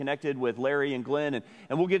connected with Larry and Glenn, and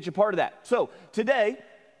we'll get you part of that. So today,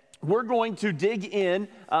 we're going to dig in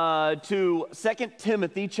to 2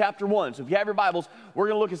 Timothy chapter 1. So if you have your Bibles, we're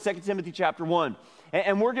going to look at 2 Timothy chapter 1.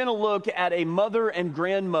 And we're going to look at a mother and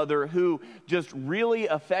grandmother who just really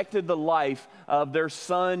affected the life of their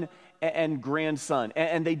son and grandson.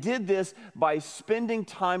 And they did this by spending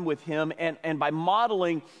time with him and by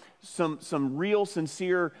modeling some real,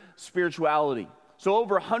 sincere spirituality. So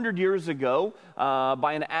over 100 years ago,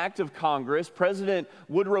 by an act of Congress, President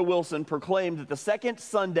Woodrow Wilson proclaimed that the second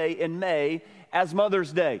Sunday in May as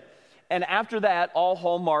Mother's Day. And after that, all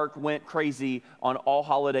Hallmark went crazy on all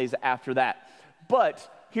holidays after that. But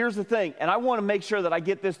here's the thing, and I want to make sure that I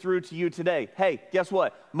get this through to you today. Hey, guess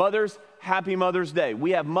what? Mothers, happy Mother's Day.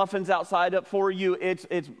 We have muffins outside up for you. It's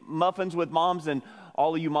muffins with moms, and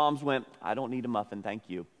all of you moms went, I don't need a muffin, thank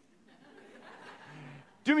you.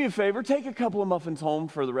 Do me a favor, take a couple of muffins home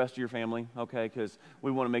for the rest of your family, okay? Because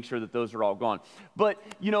we want to make sure that those are all gone. But,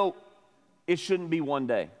 you know, it shouldn't be one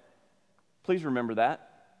day. Please remember that.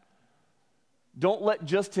 Don't let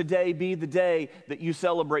just today be the day that you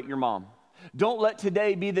celebrate your mom. Don't let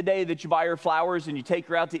today be the day that you buy her flowers and you take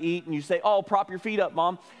her out to eat and you say, oh, prop your feet up,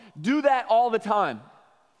 Mom. Do that all the time.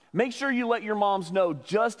 Make sure you let your moms know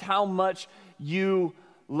just how much you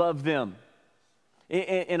love them.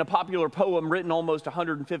 In a popular poem written almost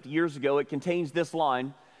 150 years ago, it contains this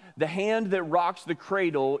line: the hand that rocks the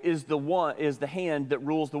cradle is the hand that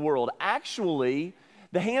rules the world. Actually,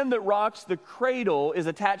 the hand that rocks the cradle is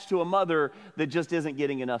attached to a mother that just isn't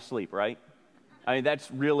getting enough sleep, right? I mean, that's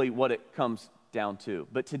really what it comes down to.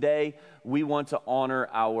 But today, we want to honor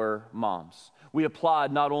our moms. We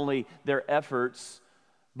applaud not only their efforts,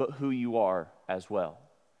 but who you are as well.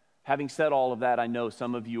 Having said all of that, I know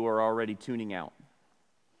some of you are already tuning out.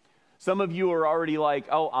 Some of you are already like,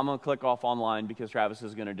 oh, I'm going to click off online because Travis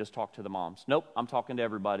is going to just talk to the moms. Nope, I'm talking to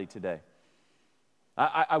everybody today.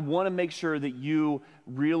 I want to make sure that you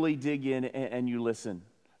really dig in and you listen,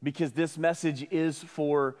 because this message is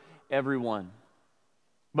for everyone.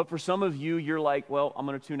 But for some of you, you're like, well, I'm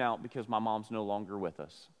going to tune out because my mom's no longer with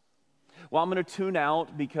us. Well, I'm going to tune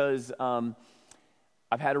out because I've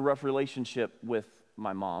had a rough relationship with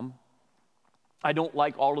my mom. I don't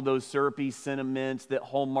like all of those syrupy sentiments that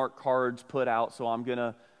Hallmark cards put out, so I'm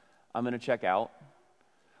gonna check out.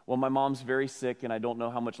 Well, my mom's very sick, and I don't know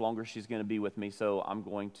how much longer she's going to be with me, so I'm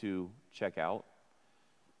going to check out.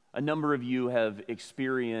 A number of you have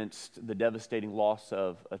experienced the devastating loss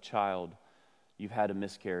of a child. You've had a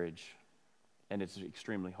miscarriage, and it's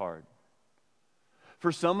extremely hard.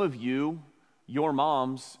 For some of you, you're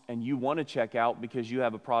moms, and you want to check out because you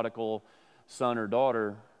have a prodigal son or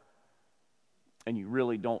daughter, and you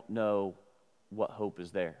really don't know what hope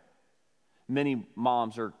is there. Many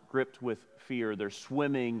moms are gripped with fear. They're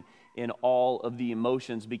swimming in all of the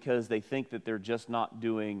emotions because they think that they're just not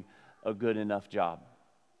doing a good enough job.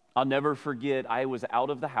 I'll never forget, I was out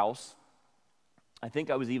of the house. I think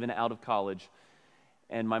I was even out of college.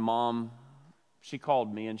 And my mom, she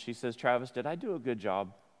called me and she says, Travis, did I do a good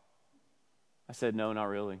job? I said, no, not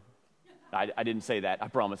really. I didn't say that. I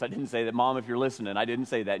promise. I didn't say that. Mom, if you're listening, I didn't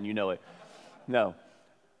say that and you know it. No.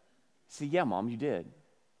 See, yeah, Mom, you did.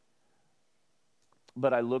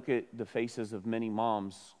 But I look at the faces of many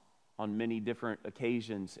moms on many different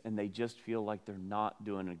occasions, and they just feel like they're not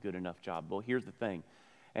doing a good enough job. Well, here's the thing,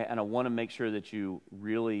 and I want to make sure that you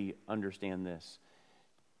really understand this.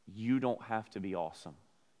 You don't have to be awesome.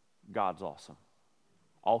 God's awesome.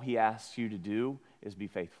 All He asks you to do is be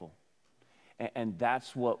faithful. And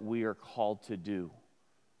that's what we are called to do.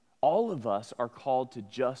 All of us are called to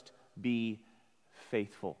just be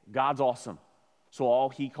faithful. God's awesome. So all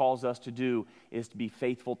He calls us to do is to be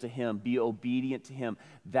faithful to Him, be obedient to Him.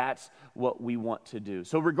 That's what we want to do.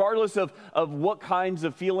 So regardless of what kinds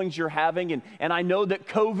of feelings you're having, and I know that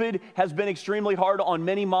COVID has been extremely hard on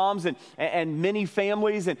many moms and many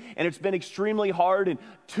families, and it's been extremely hard, and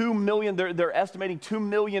 2 million, they're estimating 2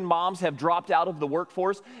 million moms have dropped out of the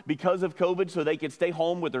workforce because of COVID so they could stay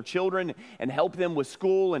home with their children and help them with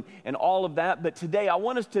school and all of that. But today I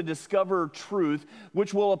want us to discover truth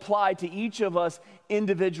which will apply to each of us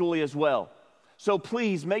individually as well. So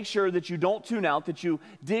please make sure that you don't tune out, that you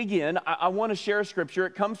dig in. I want to share a scripture.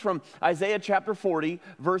 It comes from Isaiah chapter 40,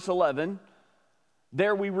 verse 11.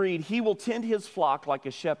 There we read, He will tend His flock like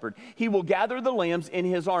a shepherd. He will gather the lambs in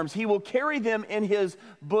His arms. He will carry them in His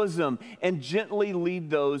bosom and gently lead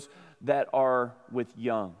those that are with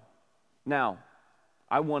young. Now,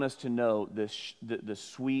 I want us to know the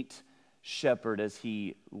sweet shepherd as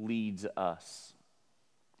He leads us.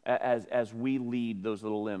 As we lead those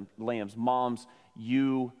little lambs. Moms,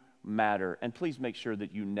 you matter. And please make sure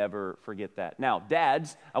that you never forget that. Now,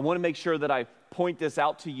 dads, I want to make sure that I point this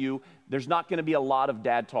out to you. There's not going to be a lot of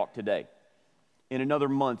dad talk today. In another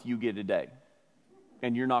month, you get a day.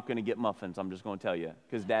 And you're not going to get muffins, I'm just going to tell you,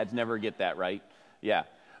 because dads never get that, right? Yeah.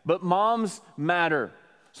 But moms matter.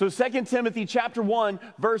 So 2 Timothy chapter 1,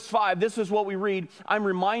 verse 5, this is what we read. I'm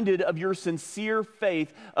reminded of your sincere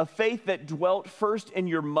faith, a faith that dwelt first in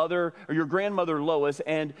your mother or your grandmother Lois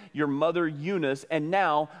and your mother Eunice, and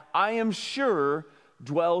now I am sure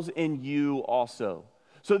dwells in you also.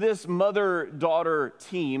 So this mother-daughter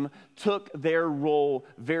team took their role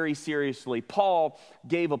very seriously. Paul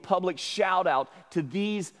gave a public shout out to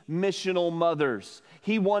these missional mothers.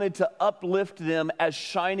 He wanted to uplift them as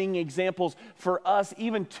shining examples for us,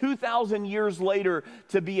 even 2,000 years later,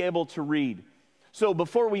 to be able to read. So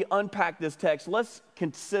before we unpack this text, let's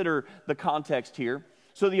consider the context here.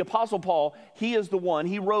 So the Apostle Paul, he is the one,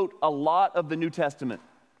 he wrote a lot of the New Testament.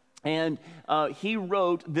 And he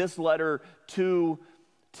wrote this letter to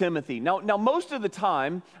Timothy. Now, most of the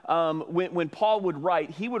time, when Paul would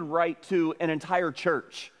write, he would write to an entire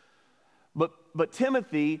church. But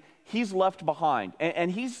Timothy, he's left behind, and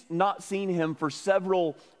he's not seen him for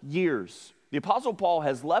several years. The Apostle Paul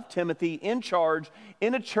has left Timothy in charge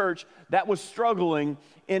in a church that was struggling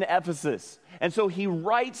in Ephesus. And so he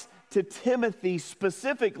writes to Timothy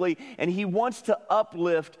specifically, and he wants to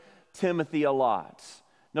uplift Timothy a lot.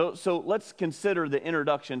 Now, so let's consider the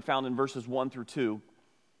introduction found in verses 1 through 2.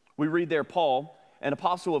 We read there, Paul, an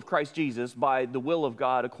apostle of Christ Jesus, by the will of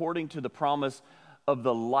God, according to the promise of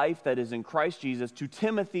the life that is in Christ Jesus, to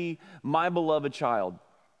Timothy, my beloved child.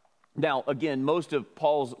 Now, again, most of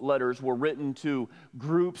Paul's letters were written to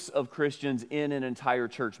groups of Christians in an entire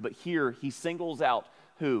church, but here he singles out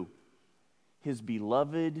who? His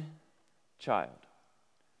beloved child.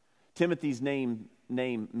 Timothy's name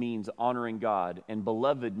means honoring God, and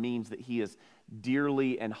beloved means that he is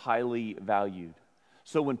dearly and highly valued.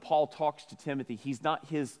 So when Paul talks to Timothy, he's not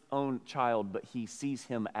his own child, but he sees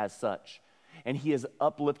him as such. And he is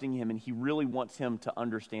uplifting him, and he really wants him to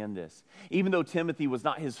understand this. Even though Timothy was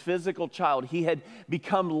not his physical child, he had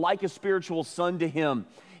become like a spiritual son to him.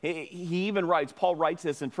 He even writes, Paul writes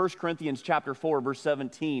this in 1 Corinthians chapter 4, verse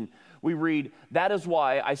 17. We read, that is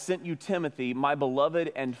why I sent you Timothy, my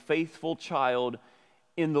beloved and faithful child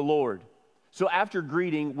in the Lord. So after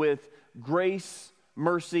greeting with grace,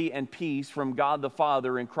 mercy, and peace from God the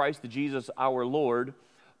Father and Christ Jesus our Lord,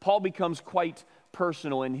 Paul becomes quite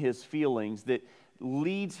personal in his feelings that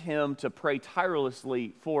leads him to pray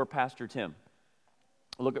tirelessly for Pastor Tim.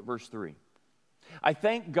 Look at verse 3. I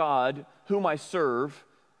thank God whom I serve,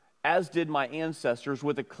 as did my ancestors,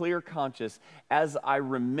 with a clear conscience, as I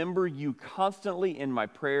remember you constantly in my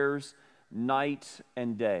prayers night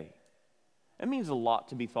and day. It means a lot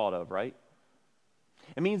to be thought of, right?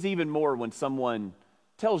 It means even more when someone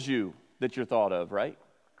tells you that you're thought of, right?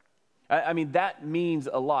 I mean, that means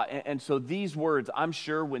a lot. And so these words, I'm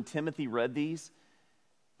sure when Timothy read these,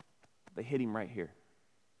 they hit him right here.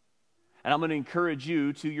 And I'm going to encourage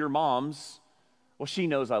you to your moms. Well, she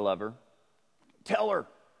knows I love her. Tell her.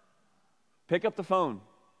 Pick up the phone.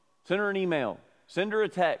 Send her an email. Send her a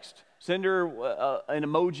text. Send her an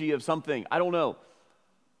emoji of something. I don't know.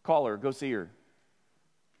 Call her. Go see her.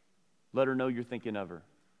 Let her know you're thinking of her.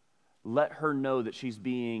 Let her know that she's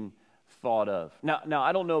being thought of. Now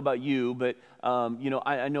I don't know about you, but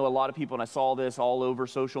I know a lot of people, and I saw this all over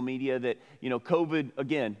social media, that COVID,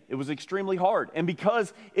 again, it was extremely hard. And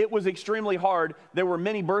because it was extremely hard, there were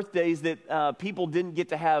many birthdays that people didn't get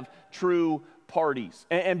to have true parties.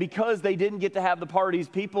 And because they didn't get to have the parties,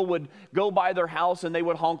 people would go by their house and they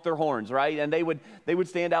would honk their horns, right? And they would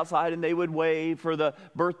stand outside and they would wave for the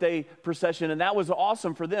birthday procession, and that was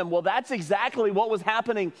awesome for them. Well, that's exactly what was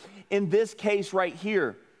happening in this case right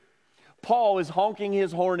here. Paul is honking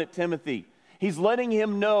his horn at Timothy. He's letting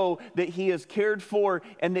him know that he is cared for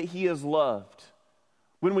and that he is loved.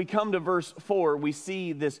 When we come to verse 4, we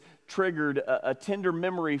see this triggered a tender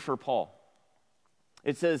memory for Paul.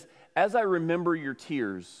 It says, as I remember your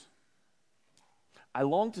tears, I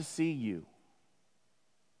long to see you,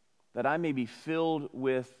 that I may be filled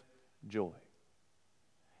with joy.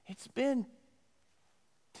 It's been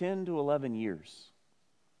 10 to 11 years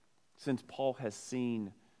since Paul has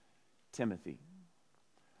seen Timothy.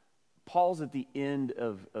 Paul's at the end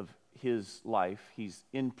of his life. He's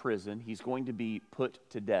in prison. He's going to be put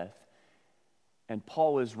to death. And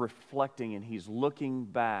Paul is reflecting and he's looking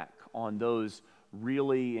back on those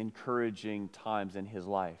really encouraging times in his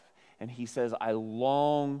life. And he says, I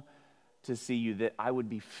long to see you, that I would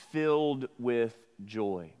be filled with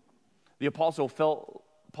joy. The apostle felt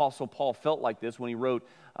Apostle Paul felt like this when he wrote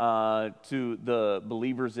to the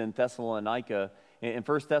believers in Thessalonica. In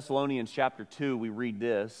 1 Thessalonians chapter 2, we read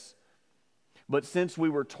this: "But since we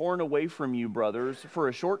were torn away from you, brothers, for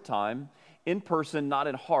a short time, in person, not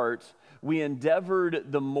in heart, we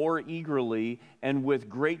endeavored the more eagerly and with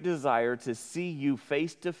great desire to see you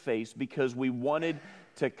face to face, because we wanted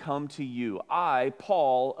to come to you. I,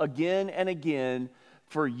 Paul, again and again,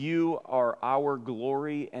 for you are our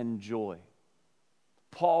glory and joy."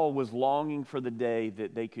 Paul was longing for the day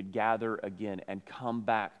that they could gather again and come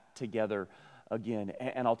back together again.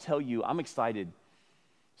 And I'll tell you, I'm excited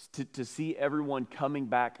to see everyone coming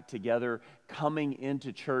back together, coming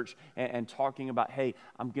into church and talking about, hey,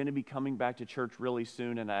 I'm going to be coming back to church really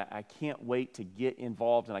soon, and I can't wait to get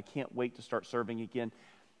involved, and I can't wait to start serving again.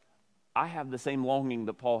 I have the same longing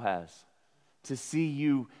that Paul has, to see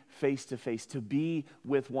you face to face, to be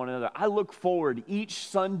with one another. I look forward each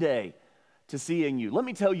Sunday to seeing you. Let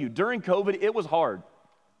me tell you, during COVID, it was hard.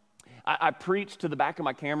 I preached to the back of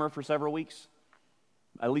my camera for several weeks.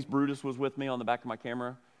 At least Brutus was with me on the back of my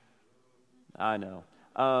camera. I know.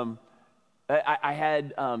 I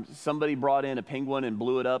had somebody brought in a penguin and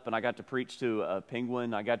blew it up, and I got to preach to a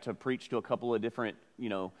penguin. I got to preach to a couple of different,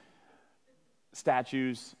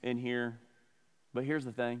 statues in here. But here's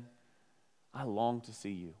the thing. I long to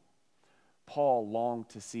see you. Paul longed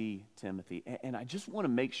to see Timothy. And I just want to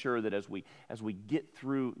make sure that as we get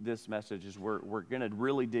through this message, as we're going to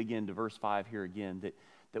really dig into verse 5 here again,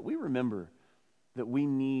 that we remember that we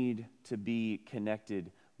need to be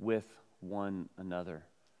connected with one another.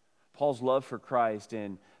 Paul's love for Christ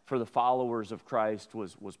and for the followers of Christ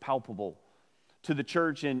was palpable. To the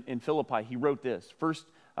church in Philippi, he wrote this. First,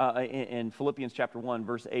 in Philippians chapter 1,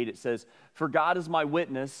 verse 8, it says, "For God is my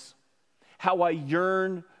witness, how I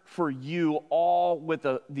yearn for you all with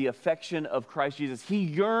the affection of Christ Jesus." He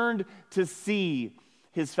yearned to see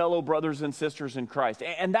his fellow brothers and sisters in Christ.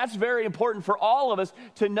 And that's very important for all of us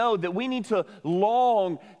to know, that we need to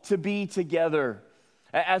long to be together.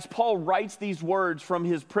 As Paul writes these words from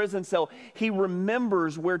his prison cell, he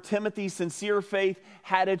remembers where Timothy's sincere faith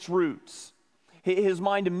had its roots. His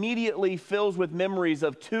mind immediately fills with memories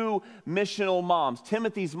of two missional moms,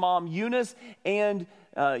 Timothy's mom, Eunice, and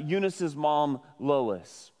Eunice's mom,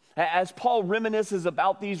 Lois. As Paul reminisces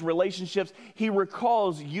about these relationships, he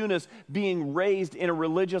recalls Eunice being raised in a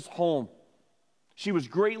religious home. She was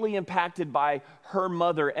greatly impacted by her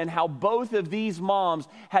mother, and how both of these moms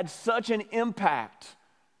had such an impact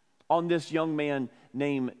on this young man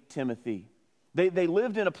named Timothy. They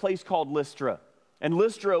lived in a place called Lystra, and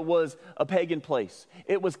Lystra was a pagan place.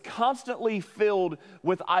 It was constantly filled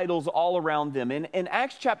with idols all around them. In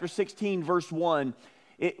Acts chapter 16, verse 1,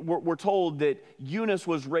 we're told that Eunice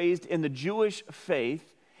was raised in the Jewish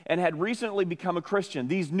faith and had recently become a Christian.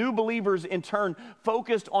 These new believers, in turn,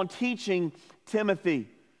 focused on teaching Timothy.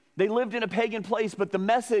 They lived in a pagan place, but the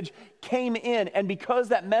message came in, and because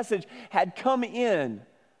that message had come in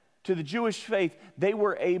to the Jewish faith, they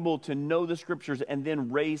were able to know the scriptures and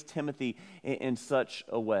then raise Timothy in such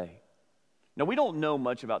a way. Now, we don't know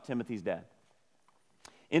much about Timothy's dad.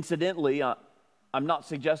 Incidentally, I'm not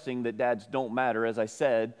suggesting that dads don't matter. As I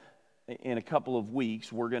said, in a couple of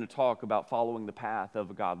weeks, we're going to talk about following the path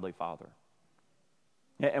of a godly father.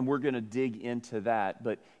 And we're going to dig into that.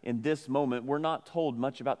 But in this moment, we're not told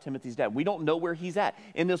much about Timothy's dad. We don't know where he's at.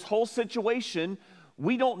 In this whole situation,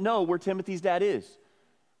 we don't know where Timothy's dad is.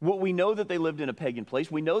 Well, we know that they lived in a pagan place.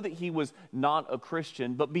 We know that he was not a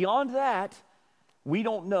Christian. But beyond that, we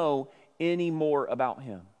don't know any more about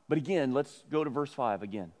him. But again, let's go to verse 5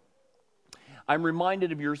 again. "I'm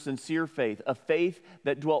reminded of your sincere faith, a faith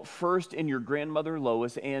that dwelt first in your grandmother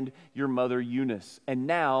Lois and your mother Eunice, and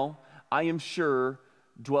now, I am sure,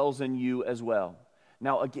 dwells in you as well."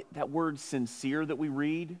 Now, again, that word sincere that we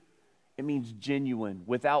read, it means genuine,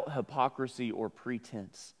 without hypocrisy or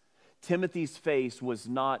pretense. Timothy's face was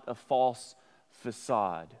not a false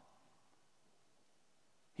facade.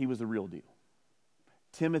 He was the real deal.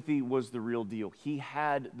 Timothy was the real deal. He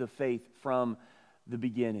had the faith from the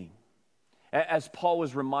beginning. As Paul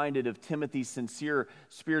was reminded of Timothy's sincere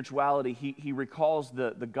spirituality, he recalls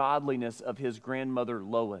the godliness of his grandmother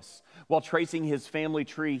Lois. While tracing his family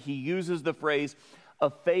tree, he uses the phrase, "a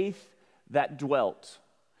faith that dwelt."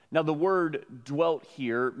 Now, the word dwelt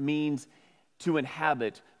here means to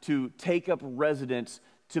inhabit, to take up residence,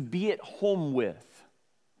 to be at home with.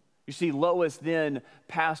 You see, Lois then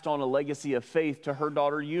passed on a legacy of faith to her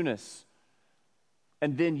daughter Eunice.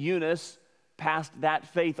 And then Eunice passed that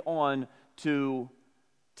faith on to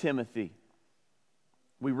Timothy.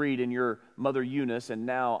 We read, "in your mother Eunice, and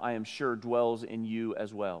now I am sure dwells in you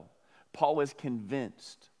as well." Paul is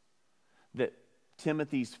convinced that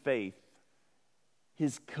Timothy's faith,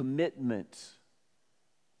 his commitment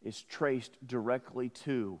is traced directly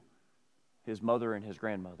to his mother and his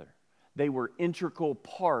grandmother. They were integral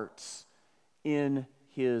parts in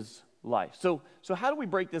his life. So how do we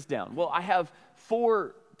break this down? Well, I have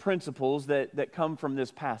 4 principles that come from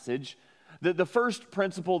this passage. The first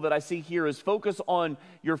principle that I see here is focus on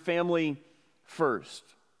your family first.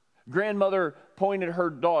 Grandmother pointed her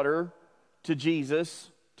daughter to Jesus,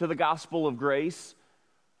 to the gospel of grace.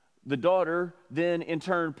 The daughter then in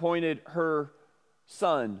turn pointed her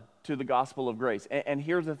son to the gospel of grace. And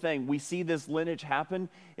here's the thing, we see this lineage happen.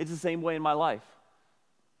 It's the same way in my life.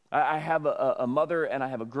 I have a mother and I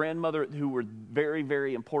have a grandmother who were very,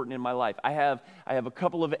 very important in my life. I have a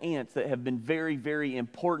couple of aunts that have been very, very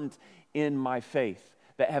important in my faith,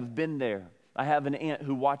 that have been there. I have an aunt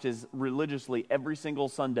who watches religiously every single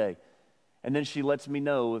Sunday, and then she lets me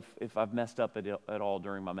know if I've messed up at all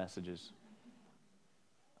during my messages.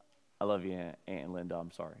 I love you, Aunt Linda.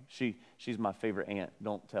 I'm sorry. She's my favorite aunt.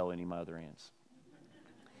 Don't tell any of my other aunts.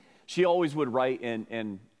 She always would write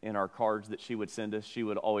in our cards that she would send us, she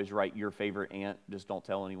would always write, your favorite aunt, just don't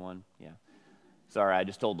tell anyone. Yeah. Sorry, I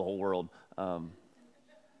just told the whole world.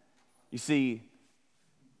 You see,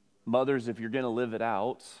 mothers, if you're going to live it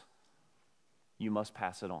out, you must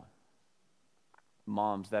pass it on.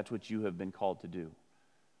 Moms, that's what you have been called to do.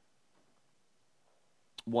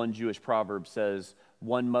 One Jewish proverb says,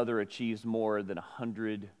 one mother achieves more than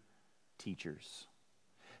 100 teachers.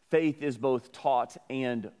 Faith is both taught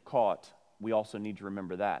and caught. We also need to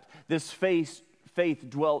remember that. This faith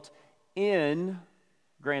dwelt in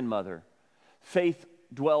grandmother. Faith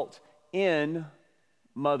dwelt in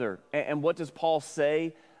mother. And what does Paul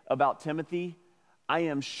say about Timothy? I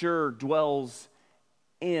am sure dwells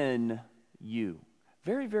in you.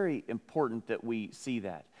 Very, very important that we see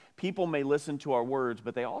that. People may listen to our words,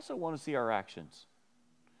 but they also want to see our actions.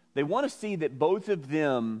 They want to see that both of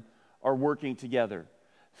them are working together.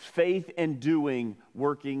 Faith and doing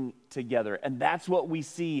working together. And that's what we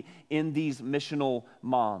see in these missional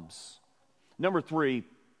moms. Number 3,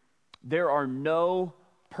 there are no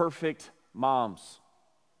perfect moms.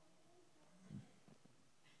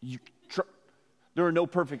 There are no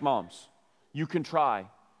perfect moms. You can try,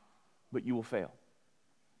 but you will fail.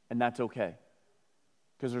 And that's okay.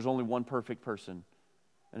 Because there's only one perfect person,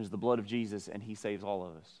 and it's the blood of Jesus, and he saves all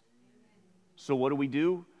of us. So what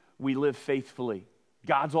do? We live faithfully.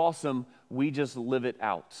 God's awesome. We just live it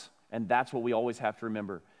out. And that's what we always have to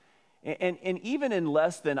remember. And even in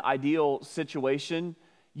less than ideal situation,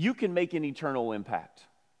 you can make an eternal impact.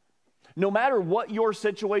 No matter what your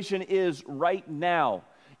situation is right now,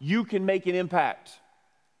 you can make an impact.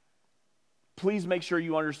 Please make sure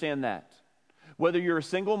you understand that. Whether you're a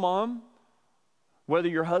single mom, whether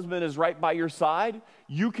your husband is right by your side,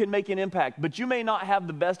 you can make an impact. But you may not have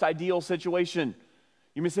the best ideal situation.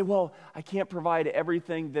 You may say, well, I can't provide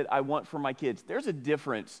everything that I want for my kids. There's a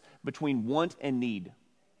difference between want and need.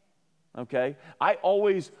 Okay? I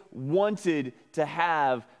always wanted to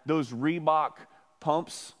have those Reebok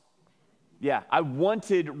pumps. Yeah, I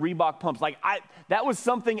wanted Reebok pumps. That was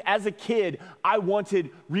something as a kid I wanted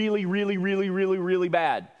really, really, really, really, really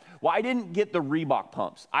bad. Well, I didn't get the Reebok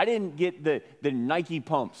pumps. I didn't get the Nike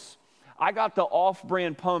pumps. I got the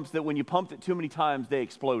off-brand pumps that when you pumped it too many times, they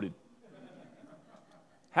exploded.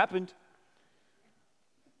 Happened.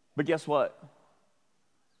 But guess what?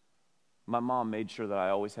 My mom made sure that I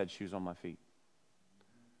always had shoes on my feet.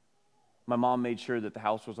 My mom made sure that the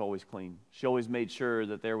house was always clean. She always made sure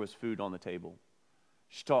that there was food on the table.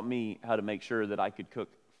 She taught me how to make sure that I could cook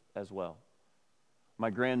as well. My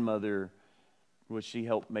grandmother, she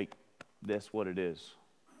helped make this what it is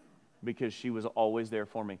because she was always there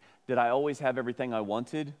for me. Did I always have everything I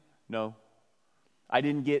wanted? No. I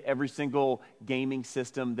didn't get every single gaming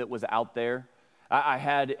system that was out there. I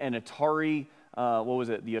had an Atari, the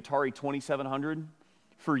Atari 2700.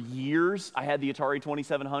 For years, I had the Atari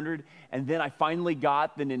 2700, and then I finally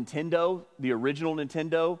got the Nintendo, the original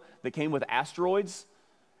Nintendo that came with Asteroids.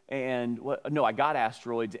 I got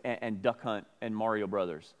Asteroids and Duck Hunt and Mario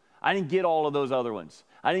Brothers. I didn't get all of those other ones.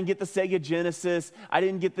 I didn't get the Sega Genesis. I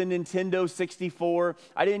didn't get the Nintendo 64.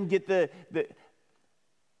 I didn't get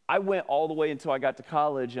I went all the way until I got to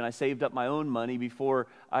college, and I saved up my own money before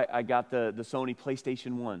I got the Sony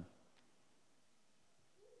PlayStation 1.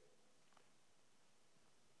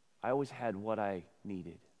 I always had what I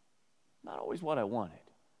needed, not always what I wanted.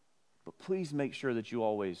 But please make sure that you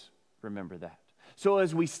always remember that. So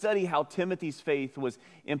as we study how Timothy's faith was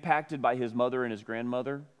impacted by his mother and his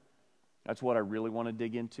grandmother, that's what I really want to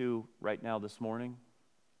dig into right now this morning.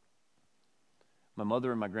 My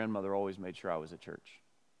mother and my grandmother always made sure I was at church.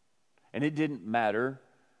 And it didn't matter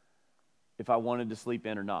if I wanted to sleep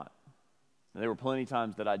in or not. There were plenty of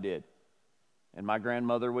times that I did. And my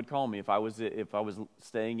grandmother would call me. If I was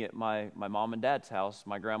staying at my mom and dad's house,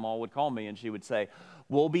 my grandma would call me and she would say,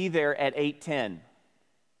 "We'll be there at 8:10.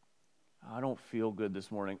 I don't feel good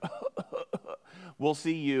this morning. We'll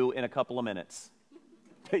see you in a couple of minutes.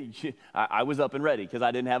 I was up and ready because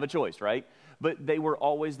I didn't have a choice, right? But they were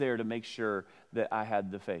always there to make sure that I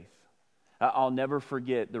had the faith. I'll never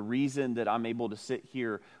forget the reason that I'm able to sit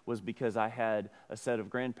here was because I had a set of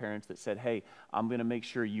grandparents that said, "Hey, I'm going to make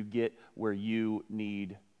sure you get where you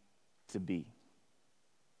need to be."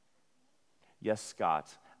 Yes,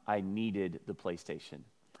 Scott, I needed the PlayStation.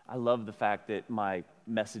 I love the fact that my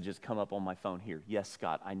messages come up on my phone here. Yes,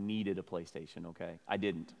 Scott, I needed a PlayStation, okay? I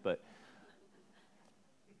didn't, but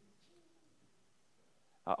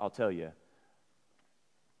I'll tell you,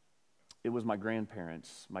 it was my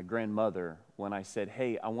grandparents, my grandmother, when I said,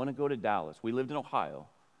 "Hey, I want to go to Dallas." We lived in Ohio.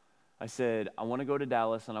 I said, "I want to go to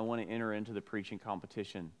Dallas and I want to enter into the preaching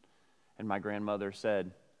competition." And my grandmother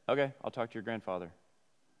said, "Okay, I'll talk to your grandfather."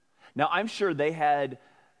 Now, I'm sure they had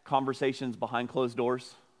conversations behind closed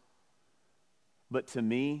doors. But to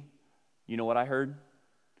me, you know what I heard?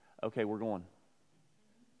 "Okay, we're going."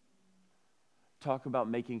 Talk about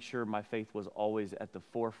making sure my faith was always at the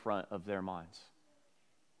forefront of their minds.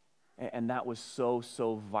 And that was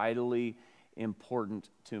so vitally important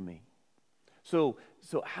to me. So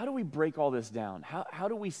how do we break all this down? How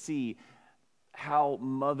do we see how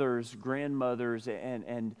mothers, grandmothers,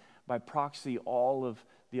 and by proxy all of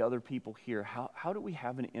the other people here, how do we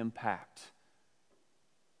have an impact?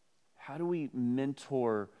 How do we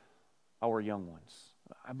mentor our young ones?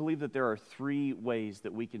 I believe that there are 3 ways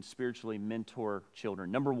that we can spiritually mentor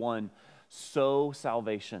children. Number 1, sow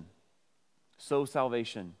salvation. Sow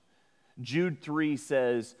salvation. Jude 3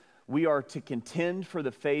 says, "We are to contend for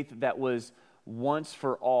the faith that was once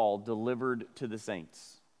for all delivered to the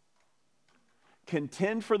saints."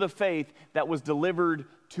 Contend for the faith that was delivered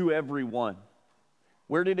to everyone.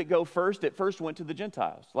 Where did it go first? It first went to the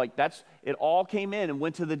Gentiles. It all came in and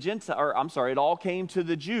went to the it all came to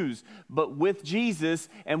the Jews. But with Jesus,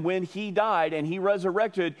 and when he died and he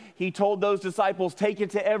resurrected, he told those disciples, "Take it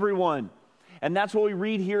to everyone." And that's what we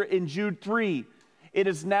read here in Jude 3. It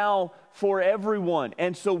is now for everyone.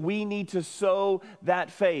 And so we need to sow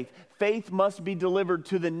that faith. Faith must be delivered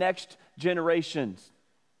to the next generations.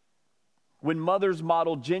 When mothers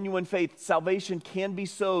model genuine faith, salvation can be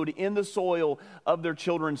sowed in the soil of their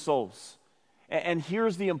children's souls. And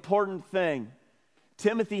here's the important thing.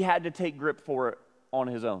 Timothy had to take grip for it on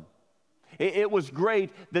his own. It was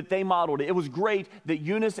great that they modeled it. It was great that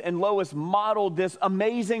Eunice and Lois modeled this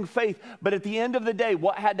amazing faith. But at the end of the day,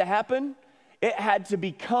 what had to happen? It had to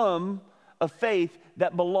become a faith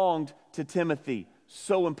that belonged to Timothy.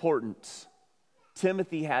 So important.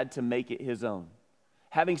 Timothy had to make it his own.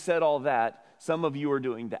 Having said all that, some of you are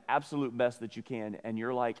doing the absolute best that you can, and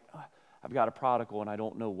you're like, "I've got a prodigal and I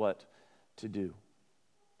don't know what to do."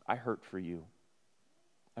 I hurt for you.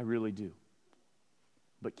 I really do.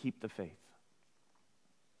 But keep the faith.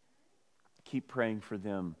 Keep praying for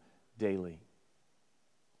them daily,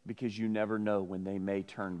 because you never know when they may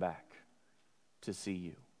turn back to see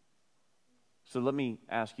you. So let me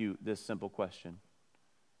ask you this simple question.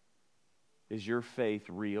 Is your faith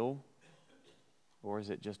real? Or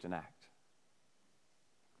is it just an act?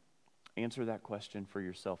 Answer that question for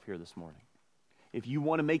yourself here this morning. If you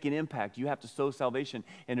want to make an impact, you have to sow salvation.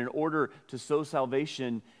 And in order to sow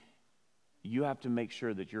salvation, you have to make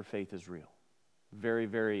sure that your faith is real. Very,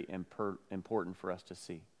 very important for us to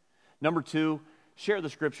see. Number 2, share the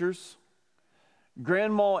scriptures.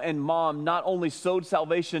 Grandma and mom not only sowed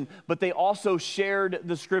salvation, but they also shared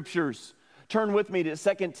the scriptures. Turn with me to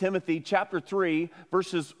 2 Timothy chapter 3,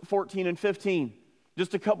 verses 14 and 15.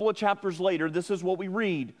 Just a couple of chapters later, this is what we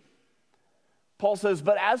read. Paul says,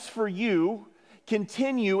 "But as for you,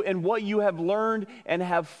 continue in what you have learned and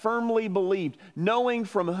have firmly believed, knowing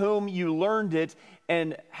from whom you learned it,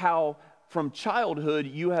 and how from childhood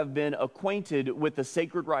you have been acquainted with the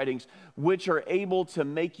sacred writings, which are able to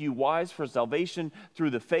make you wise for salvation through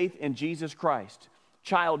the faith in Jesus Christ."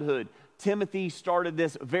 Childhood. Timothy started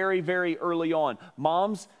this very, very early on.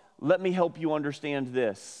 Moms, let me help you understand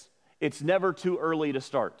this. It's never too early to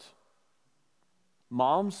start.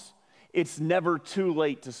 Moms, it's never too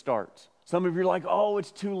late to start. Some of you are like, "Oh,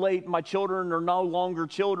 it's too late. My children are no longer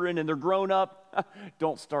children and they're grown up."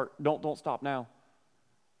 Don't start. Don't stop now.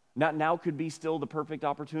 Now could be still the perfect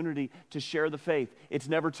opportunity to share the faith. It's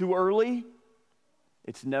never too early.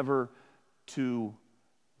 It's never too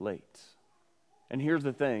late. And here's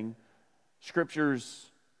the thing.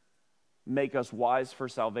 Scriptures make us wise for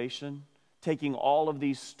salvation? Taking all of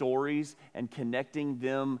these stories and connecting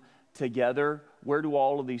them together, where do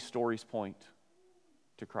all of these stories point?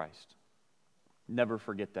 To Christ. Never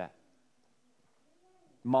forget that.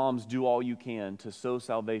 Moms, do all you can to sow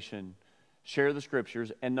salvation. Share the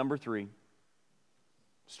scriptures. And number 3,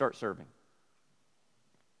 start serving.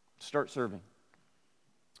 Start serving.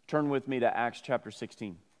 Turn with me to Acts chapter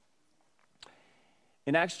 16.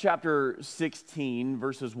 In Acts chapter 16,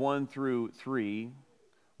 verses 1 through 3,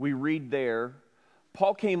 we read there,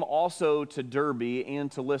 Paul came also to Derbe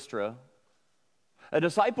and to Lystra. A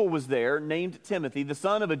disciple was there named Timothy, the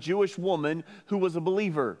son of a Jewish woman who was a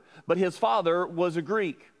believer, but his father was a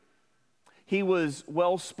Greek. He was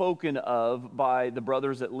well spoken of by the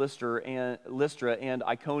brothers at Lystra and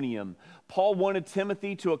Iconium. Paul wanted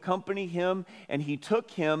Timothy to accompany him, and he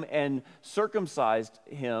took him and circumcised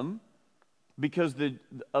him because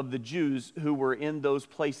of the Jews who were in those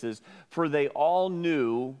places, for they all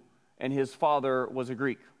knew, and his father was a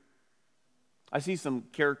Greek. I see some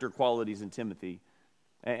character qualities in Timothy,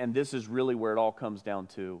 and this is really where it all comes down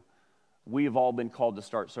to. We have all been called to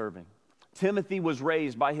start serving. Timothy was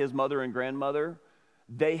raised by his mother and grandmother.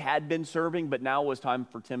 They had been serving, but now it was time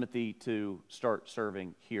for Timothy to start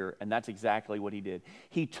serving here, and that's exactly what he did.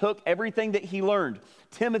 He took everything that he learned.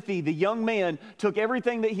 Timothy, the young man, took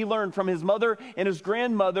everything that he learned from his mother and his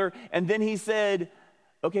grandmother, and then he said,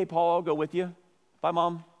 okay, Paul, I'll go with you. Bye,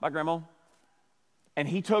 Mom. Bye, Grandma. And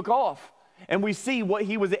he took off, and we see what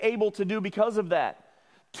he was able to do because of that.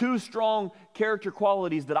 2 strong character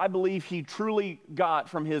qualities that I believe he truly got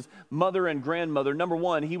from his mother and grandmother. Number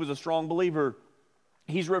 1, he was a strong believer.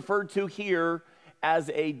 He's referred to here as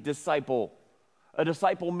a disciple. A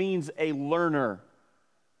disciple means a learner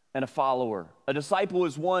and a follower. A disciple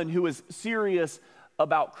is one who is serious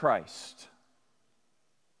about Christ.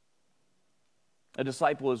 A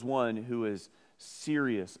disciple is one who is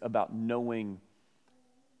serious about knowing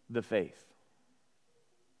the faith.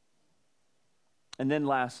 And then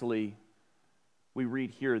lastly, we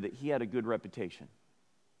read here that he had a good reputation.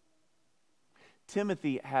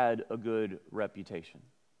 Timothy had a good reputation.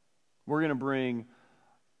 We're going to bring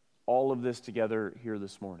all of this together here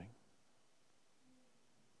this morning.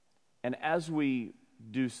 And as we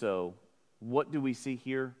do so, what do we see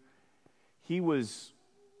here? He was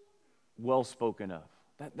well spoken of.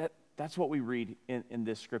 That's what we read in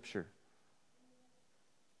this scripture.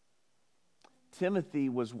 Timothy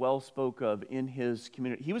was well spoken of in his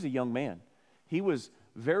community. He was a young man. He was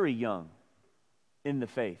very young in the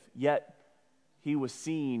faith, yet he was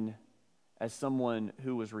seen as someone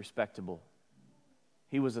who was respectable.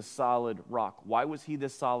 He was a solid rock. Why was he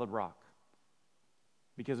this solid rock?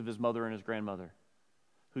 Because of his mother and his grandmother,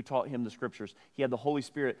 who taught him the scriptures. He had the Holy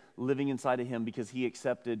Spirit living inside of him because he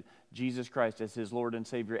accepted Jesus Christ as his Lord and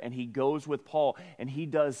Savior. And he goes with Paul, and he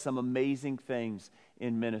does some amazing things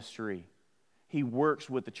in ministry. He works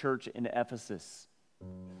with the church in Ephesus.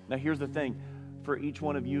 Now here's the thing. For each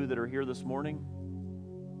one of you that are here this morning,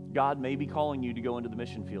 God may be calling you to go into the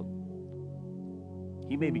mission field.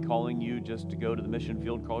 He may be calling you just to go to the mission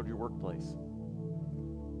field called your workplace.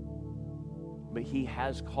 But he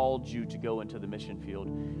has called you to go into the mission field.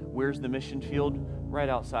 Where's the mission field? Right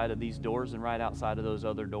outside of these doors and right outside of those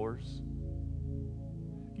other doors.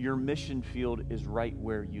 Your mission field is right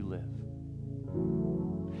where you live.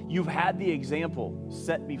 You've had the example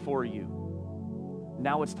set before you.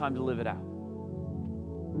 Now it's time to live it out.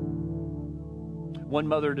 One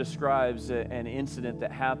mother describes an incident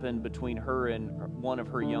that happened between her and one of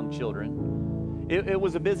her young children. It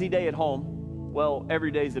was a busy day at home. Well,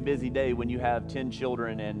 every day is a busy day when you have 10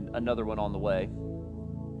 children and another one on the way.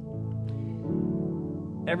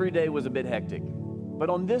 Every day was a bit hectic. But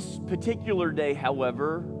on this particular day,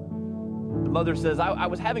 however, the mother says, I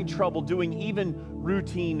was having trouble doing even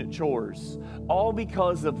routine chores, all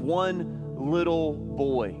because of one little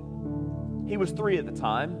boy. He was 3 at the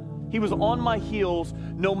time. He was on my heels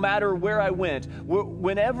no matter where I went.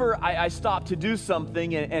 Whenever I stopped to do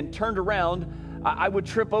something and turned around, I would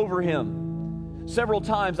trip over him. Several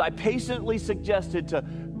times I patiently suggested to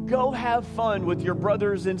go have fun with your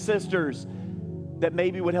brothers and sisters that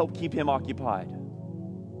maybe would help keep him occupied.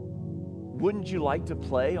 Wouldn't you like to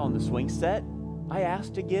play on the swing set? I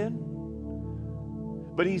asked again.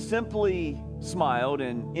 But he simply smiled,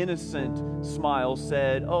 an innocent smile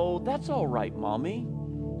said, "Oh, that's all right, Mommy.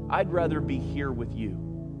 I'd rather be here with you."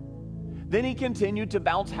 Then he continued to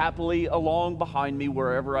bounce happily along behind me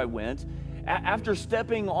wherever I went. After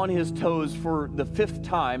stepping on his toes for the 5th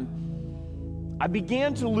time, I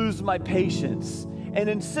began to lose my patience and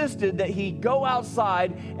insisted that he go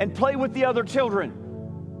outside and play with the other children.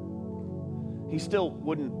 He still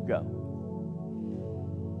wouldn't go.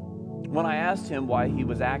 When I asked him why he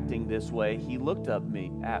was acting this way, he looked at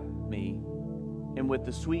me, and with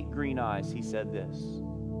the sweet green eyes, he said this: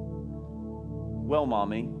 "Well,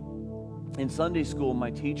 Mommy, in Sunday school,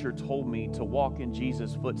 my teacher told me to walk in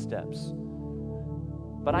Jesus' footsteps,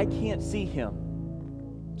 but I can't see him,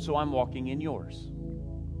 so I'm walking in yours."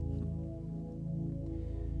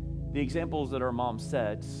 The examples that our mom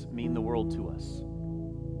sets mean the world to us.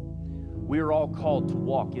 We are all called to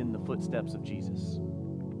walk in the footsteps of Jesus.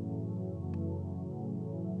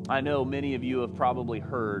 I know many of you have probably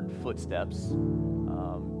heard footsteps.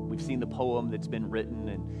 We've seen the poem that's been written,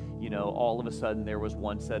 and all of a sudden there was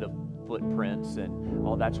one set of footprints,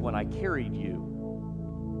 and that's when I carried you.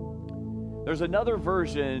 There's another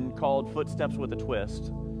version called Footsteps with a Twist,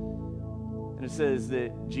 and it says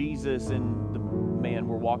that Jesus and the man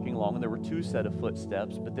were walking along, and there were two set of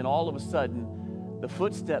footsteps, but then all of a sudden the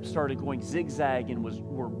footsteps started going zigzag and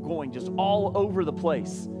were going just all over the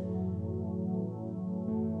place.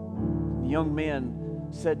 The young man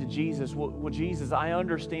said to Jesus, well, Jesus, I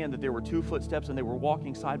understand that there were two footsteps and they were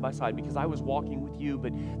walking side by side because I was walking with you,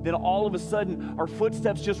 but then all of a sudden our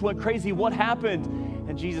footsteps just went crazy. What happened?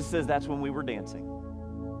 And Jesus says, that's when we were dancing.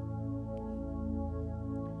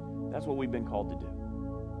 That's what we've been called to do.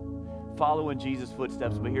 Follow in Jesus'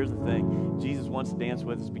 footsteps, but here's the thing. Jesus wants to dance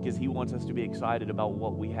with us because he wants us to be excited about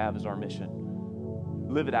what we have as our mission.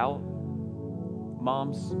 Live it out.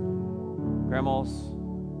 Moms, grandmas,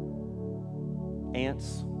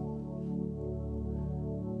 aunts,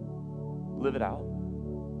 live it out.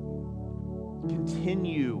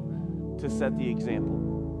 Continue to set the example.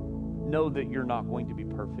 Know that you're not going to be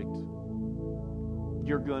perfect.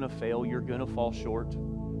 You're going to fail. You're going to fall short.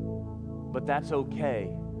 But that's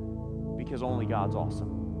okay because only God's awesome.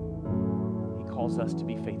 He calls us to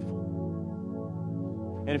be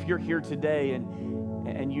faithful. And if you're here today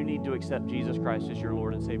and you need to accept Jesus Christ as your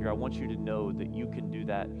Lord and Savior, I want you to know that you can do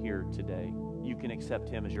that here today. You can accept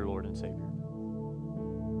him as your Lord and Savior.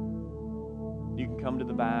 You can come to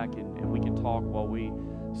the back and we can talk while we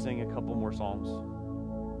sing a couple more songs.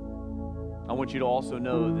 I want you to also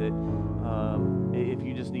know that if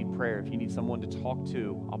you just need prayer, if you need someone to talk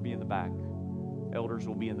to, I'll be in the back. Elders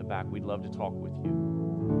will be in the back. We'd love to talk with you.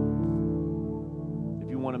 If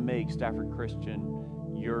you want to make Stafford Christian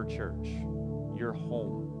your church, your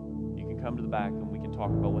home, you can come to the back and we can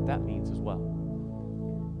talk about what that means as well.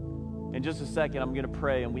 In just a second, I'm going to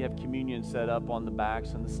pray, and we have communion set up on the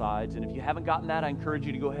backs and the sides. And if you haven't gotten that, I encourage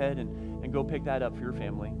you to go ahead and go pick that up for your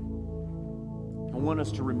family. I want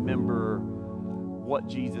us to remember what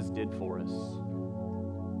Jesus did for us.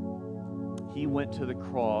 He went to the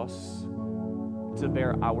cross to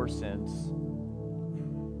bear our sins,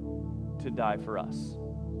 to die for us.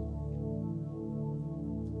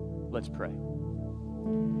 Let's pray.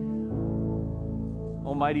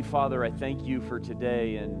 Almighty Father, I thank you for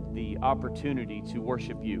today and the opportunity to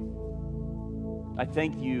worship you. I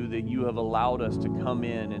thank you that you have allowed us to come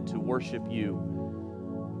in and to worship you.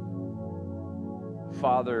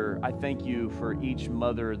 Father, I thank you for each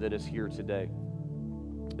mother that is here today,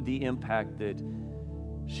 the impact that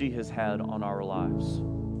she has had on our lives.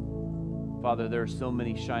 Father, there are so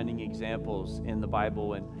many shining examples in the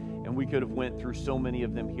Bible, and we could have went through so many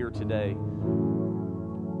of them here today.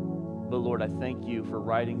 But Lord, I thank you for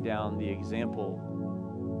writing down the example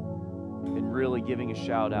and really giving a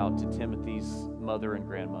shout out to Timothy's mother and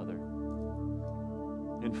grandmother.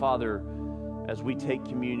 And Father, as we take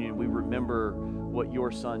communion, we remember what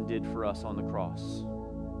your Son did for us on the cross.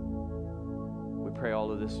 We pray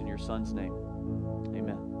all of this in your Son's name.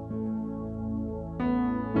 Amen.